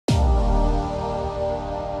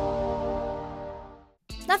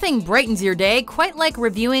Nothing brightens your day quite like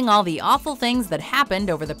reviewing all the awful things that happened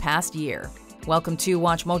over the past year. Welcome to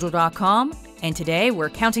WatchMojo.com, and today we're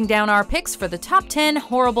counting down our picks for the top 10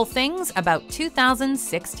 horrible things about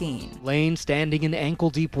 2016. Lane standing in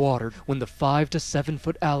ankle-deep water when the 5 to 7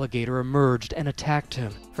 foot alligator emerged and attacked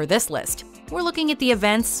him. For this list, we're looking at the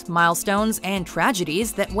events, milestones, and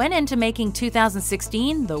tragedies that went into making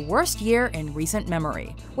 2016 the worst year in recent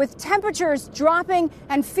memory. With temperatures dropping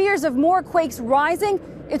and fears of more quakes rising,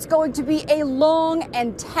 it's going to be a long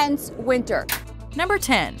and tense winter. Number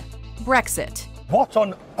 10. Brexit. What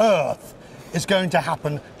on earth is going to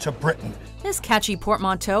happen to Britain? This catchy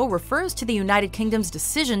portmanteau refers to the United Kingdom's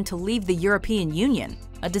decision to leave the European Union,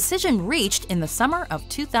 a decision reached in the summer of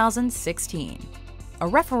 2016. A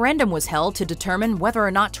referendum was held to determine whether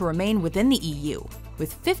or not to remain within the EU,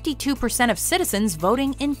 with 52% of citizens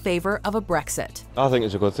voting in favor of a Brexit. I think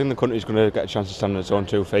it's a good thing. The country's going to get a chance to stand on its own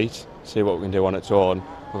 2 feet, see what we can do on its own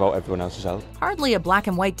without everyone else's help. Hardly a black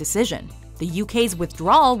and white decision. The UK's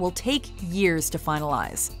withdrawal will take years to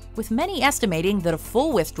finalize, with many estimating that a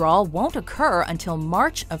full withdrawal won't occur until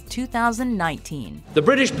March of 2019. The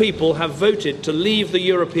British people have voted to leave the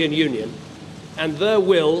European Union, and their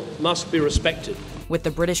will must be respected. With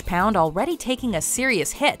the British pound already taking a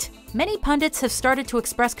serious hit, many pundits have started to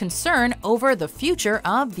express concern over the future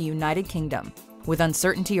of the United Kingdom, with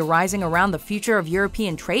uncertainty arising around the future of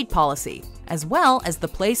European trade policy, as well as the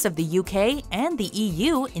place of the UK and the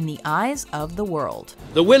EU in the eyes of the world.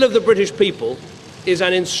 The will of the British people is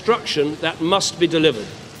an instruction that must be delivered.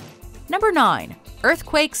 Number 9.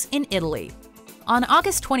 Earthquakes in Italy. On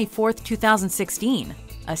August 24, 2016,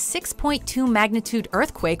 a 6.2 magnitude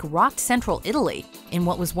earthquake rocked central Italy in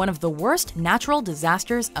what was one of the worst natural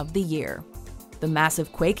disasters of the year. The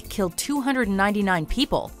massive quake killed 299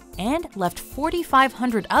 people and left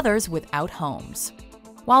 4,500 others without homes.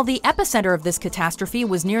 While the epicenter of this catastrophe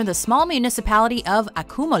was near the small municipality of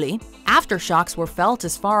Accumoli, aftershocks were felt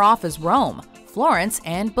as far off as Rome, Florence,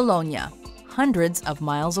 and Bologna, hundreds of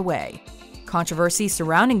miles away. Controversy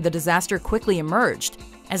surrounding the disaster quickly emerged,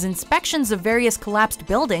 as inspections of various collapsed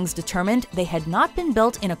buildings determined they had not been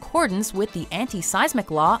built in accordance with the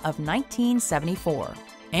anti-seismic law of 1974.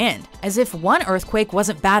 And, as if one earthquake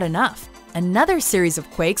wasn't bad enough, another series of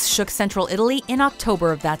quakes shook central Italy in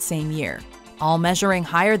October of that same year, all measuring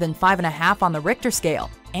higher than 5.5 on the Richter scale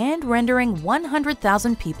and rendering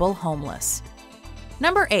 100,000 people homeless.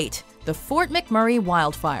 Number 8. The Fort McMurray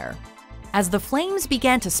Wildfire. As the flames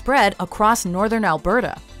began to spread across northern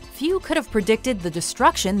Alberta, few could have predicted the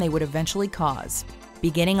destruction they would eventually cause.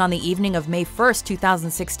 Beginning on the evening of May 1,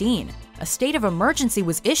 2016, a state of emergency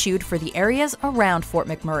was issued for the areas around Fort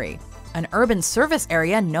McMurray, an urban service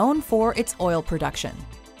area known for its oil production.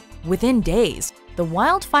 Within days, the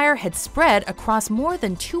wildfire had spread across more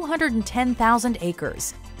than 210,000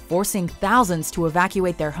 acres, forcing thousands to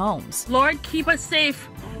evacuate their homes. Lord, keep us safe.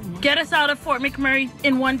 Get us out of Fort McMurray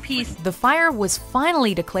in one piece. The fire was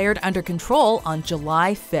finally declared under control on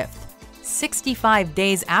July 5th, 65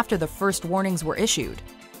 days after the first warnings were issued.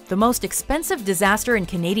 The most expensive disaster in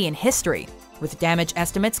Canadian history, with damage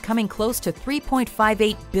estimates coming close to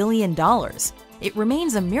 $3.58 billion. It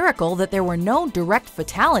remains a miracle that there were no direct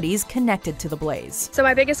fatalities connected to the blaze. So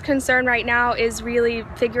my biggest concern right now is really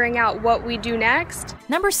figuring out what we do next.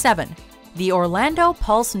 Number 7. The Orlando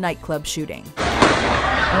Pulse nightclub shooting.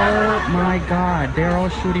 Oh my God, they're all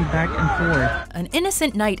shooting back and forth. An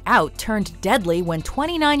innocent night out turned deadly when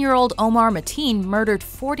 29-year-old Omar Mateen murdered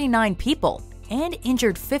 49 people and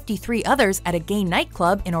injured 53 others at a gay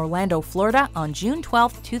nightclub in Orlando, Florida on June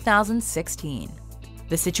 12, 2016.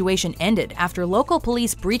 The situation ended after local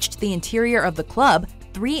police breached the interior of the club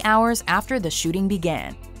 3 hours after the shooting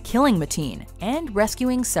began, killing Mateen and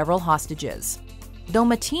rescuing several hostages. Though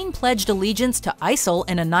Mateen pledged allegiance to ISIL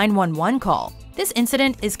in a 911 call, this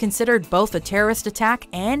incident is considered both a terrorist attack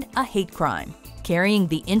and a hate crime, carrying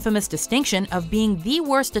the infamous distinction of being the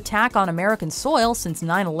worst attack on American soil since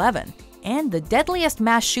 9/11 and the deadliest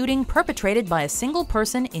mass shooting perpetrated by a single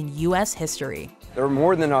person in U.S. history. There are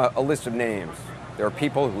more than a list of names. There are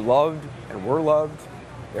people who loved and were loved.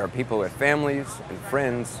 There are people who had families and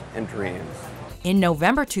friends and dreams. In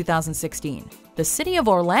November 2016, the city of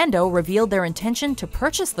Orlando revealed their intention to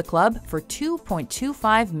purchase the club for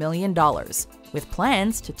 $2.25 million, with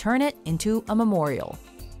plans to turn it into a memorial.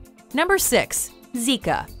 Number 6.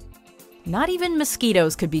 Zika. Not even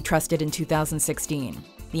mosquitoes could be trusted in 2016.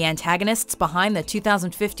 The antagonists behind the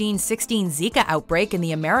 2015-16 Zika outbreak in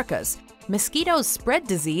the Americas, mosquitoes spread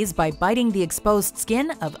disease by biting the exposed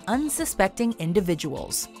skin of unsuspecting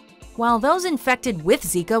individuals. While those infected with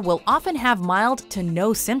Zika will often have mild to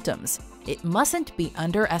no symptoms, it mustn't be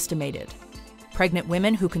underestimated. Pregnant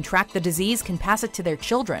women who contract the disease can pass it to their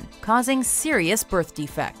children, causing serious birth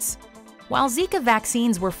defects. While Zika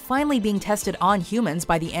vaccines were finally being tested on humans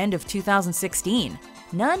by the end of 2016,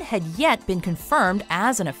 none had yet been confirmed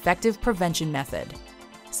as an effective prevention method.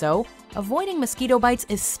 So, avoiding mosquito bites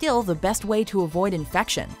is still the best way to avoid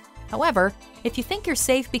infection. However, if you think you're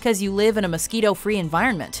safe because you live in a mosquito-free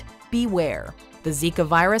environment, beware. The Zika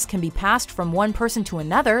virus can be passed from one person to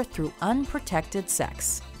another through unprotected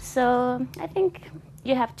sex. So I think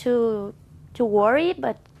you have to worry,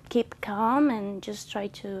 but keep calm and just try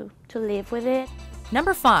to live with it.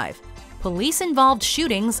 Number 5. Police-involved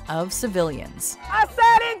shootings of civilians. I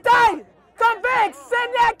said indict! Convict!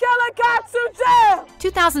 Send that killer cops to jail!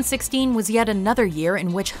 2016 was yet another year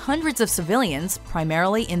in which hundreds of civilians,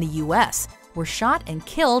 primarily in the U.S., were shot and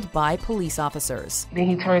killed by police officers. Then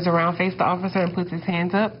he turns around, faces the officer, and puts his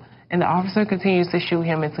hands up, and the officer continues to shoot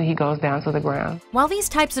him until he goes down to the ground. While these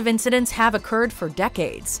types of incidents have occurred for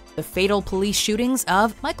decades, the fatal police shootings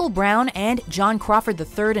of Michael Brown and John Crawford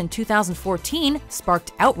III in 2014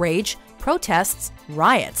 sparked outrage, protests,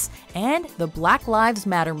 riots, and the Black Lives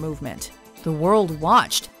Matter movement. The world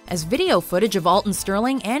watched as video footage of Alton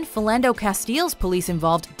Sterling and Philando Castile's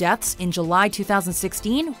police-involved deaths in July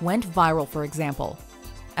 2016 went viral, for example.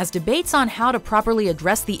 As debates on how to properly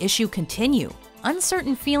address the issue continue,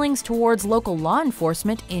 uncertain feelings towards local law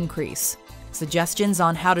enforcement increase. Suggestions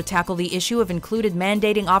on how to tackle the issue have included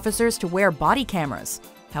mandating officers to wear body cameras.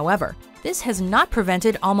 However, this has not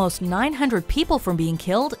prevented almost 900 people from being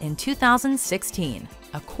killed in 2016,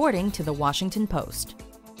 according to the Washington Post.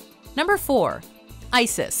 Number 4.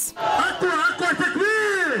 ISIS.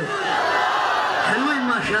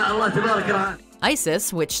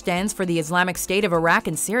 ISIS, which stands for the Islamic State of Iraq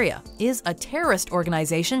and Syria, is a terrorist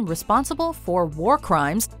organization responsible for war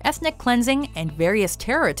crimes, ethnic cleansing, and various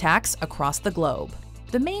terror attacks across the globe.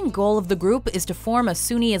 The main goal of the group is to form a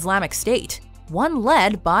Sunni Islamic State, one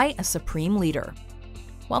led by a supreme leader.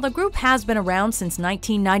 While the group has been around since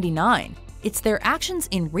 1999, it's their actions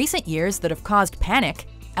in recent years that have caused panic,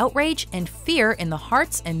 outrage, and fear in the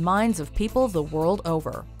hearts and minds of people the world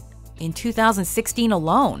over. In 2016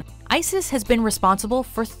 alone, ISIS has been responsible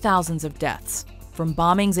for thousands of deaths, from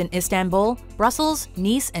bombings in Istanbul, Brussels,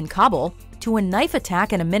 Nice, and Kabul, to a knife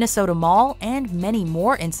attack in a Minnesota mall and many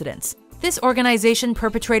more incidents. This organization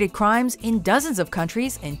perpetrated crimes in dozens of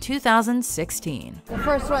countries in 2016. The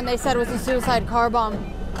first one they said was a suicide car bomb,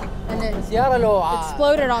 and it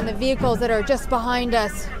exploded on the vehicles that are just behind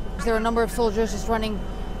us. There were a number of soldiers just running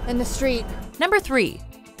in the street. Number 3.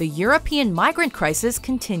 The European migrant crisis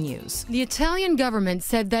continues. The Italian government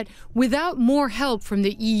said that without more help from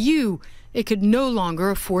the EU, it could no longer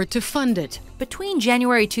afford to fund it. Between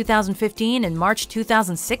January 2015 and March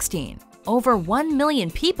 2016, over 1 million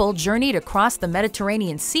people journeyed across the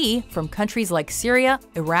Mediterranean Sea from countries like Syria,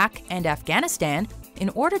 Iraq, and Afghanistan in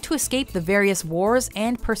order to escape the various wars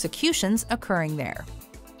and persecutions occurring there.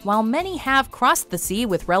 While many have crossed the sea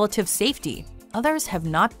with relative safety, others have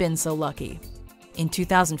not been so lucky. In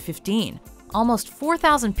 2015, almost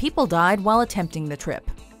 4,000 people died while attempting the trip.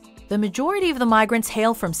 The majority of the migrants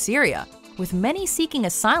hail from Syria, with many seeking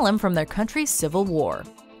asylum from their country's civil war,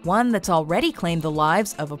 one that's already claimed the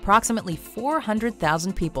lives of approximately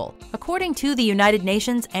 400,000 people, according to the United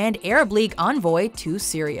Nations and Arab League envoy to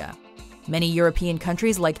Syria. Many European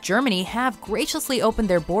countries like Germany have graciously opened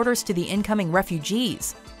their borders to the incoming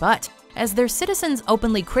refugees, but as their citizens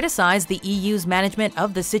openly criticize the EU's management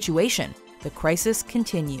of the situation, the crisis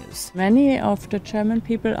continues. Many of the German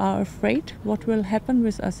people are afraid what will happen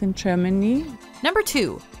with us in Germany. Number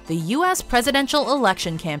 2. The U.S. presidential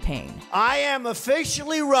election campaign. I am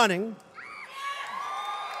officially running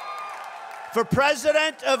for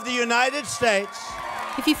President of the United States.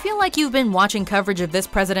 If you feel like you've been watching coverage of this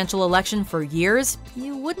presidential election for years,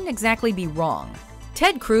 you wouldn't exactly be wrong.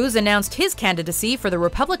 Ted Cruz announced his candidacy for the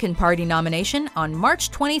Republican Party nomination on March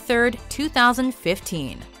 23,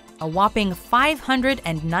 2015. A whopping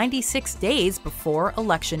 596 days before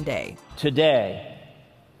Election Day. Today,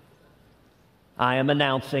 I am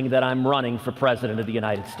announcing that I'm running for President of the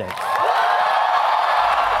United States.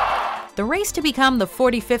 The race to become the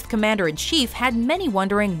 45th Commander-in-Chief had many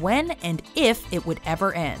wondering when and if it would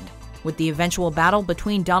ever end, with the eventual battle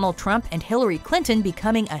between Donald Trump and Hillary Clinton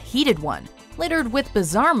becoming a heated one, littered with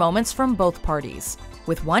bizarre moments from both parties,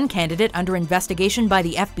 with one candidate under investigation by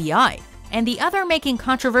the FBI, and the other making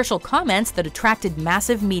controversial comments that attracted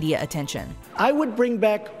massive media attention. I would bring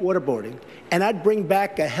back waterboarding, and I'd bring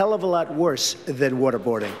back a hell of a lot worse than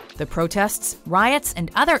waterboarding. The protests, riots,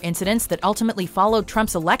 and other incidents that ultimately followed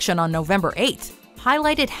Trump's election on November 8th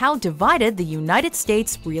highlighted how divided the United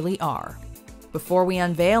States really are. Before we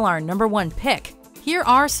unveil our #1 pick, here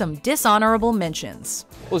are some dishonorable mentions.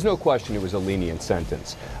 Well, there's no question it was a lenient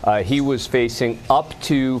sentence. He was facing up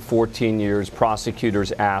to 14 years.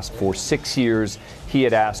 Prosecutors asked for 6 years. He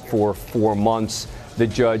had asked for 4 months. The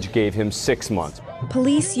judge gave him 6 months.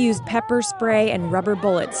 Police used pepper spray and rubber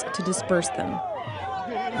bullets to disperse them.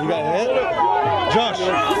 You got hit?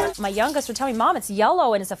 Josh. My youngest would tell me, Mom, it's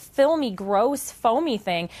yellow and it's a filmy, gross, foamy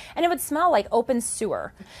thing, and it would smell like open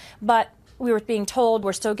sewer. But we were being told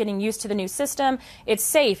we're still getting used to the new system. It's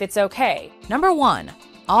safe, it's okay. #1,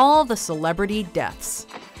 all the celebrity deaths.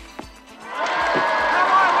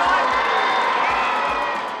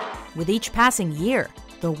 With each passing year,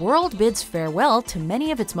 the world bids farewell to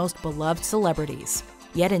many of its most beloved celebrities.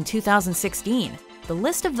 Yet in 2016, the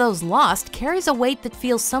list of those lost carries a weight that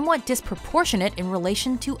feels somewhat disproportionate in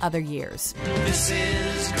relation to other years. This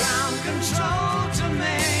is ground control to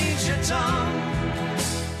Major Tom.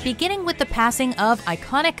 Beginning with the passing of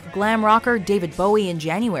iconic glam rocker David Bowie in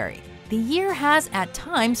January, the year has at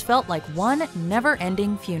times felt like one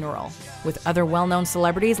never-ending funeral, with other well-known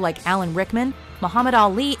celebrities like Alan Rickman, Muhammad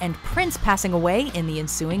Ali, and Prince passing away in the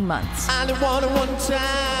ensuing months. I only wanted one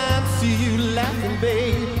time to see you laughing,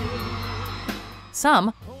 babe.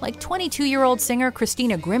 Some, like 22-year-old singer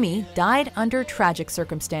Christina Grimmie, died under tragic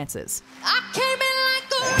circumstances. I came in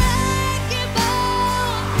like a wrecking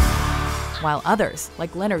ball. While others,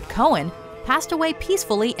 like Leonard Cohen, passed away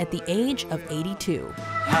peacefully at the age of 82.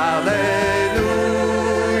 Hallelujah.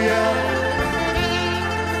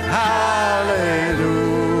 Hallelujah.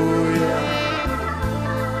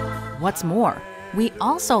 What's more, we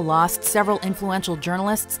also lost several influential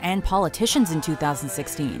journalists and politicians in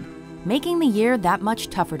 2016. Making the year that much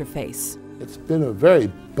tougher to face. It's been a very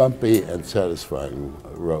bumpy and satisfying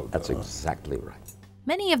road. That's exactly right.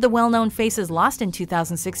 Many of the well-known faces lost in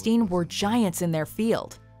 2016 were giants in their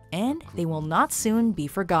field, and they will not soon be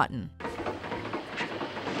forgotten.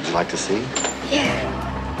 Would you like to see? Yeah.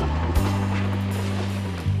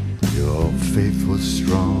 Your faith was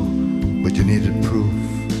strong, but you needed proof.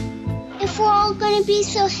 If we're all gonna be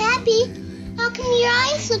so happy, how come your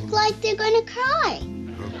eyes look like they're gonna cry?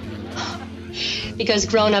 Because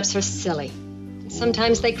grown-ups are silly.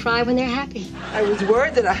 Sometimes they cry when they're happy. I was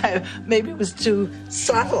worried that I maybe was too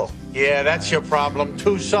subtle. Yeah, that's your problem.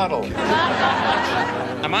 Too subtle.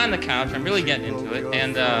 I'm on the couch, I'm really getting into it,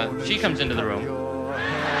 and she comes into the room.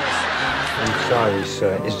 I'm sorry,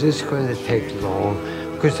 sir. Is this going to take long?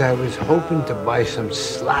 Because I was hoping to buy some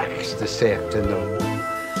slacks this afternoon.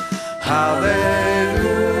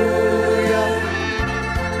 Hallelujah.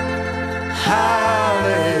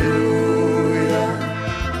 Hallelujah.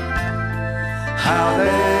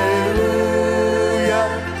 Hallelujah.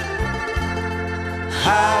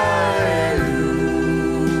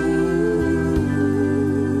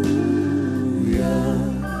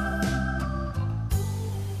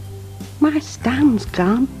 My stam's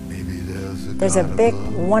gone. There's a big,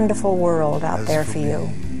 wonderful world out there for you.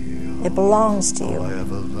 It belongs to you.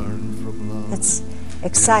 It's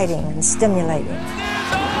exciting and stimulating.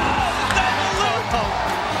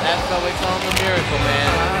 That's why we call him a miracle, man.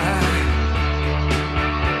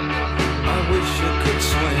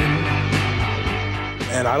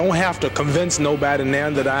 And I don't have to convince nobody now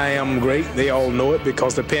that I am great. They all know it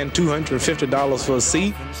because they're paying $250 for a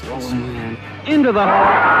seat. Into the hole.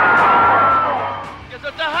 Gets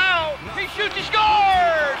up the house. He shoots, he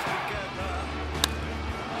scores!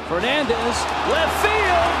 Fernandez, left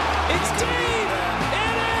field. It's deep.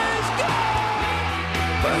 It is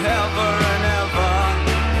gone. Forever and ever.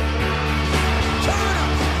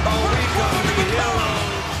 Oh, we can be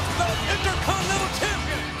heroes. The Intercontinental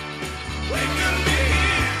Champion. We can be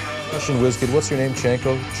heroes. Russian WizKid, what's your name?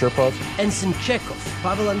 Chanko? Cherpov? Ensign Chekhov,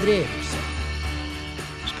 Pavel Andreevich.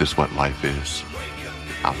 Is this what life is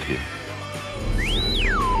out here?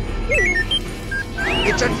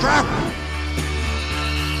 It's a trap.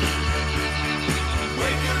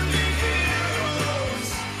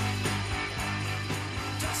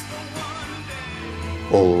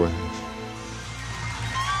 All the way.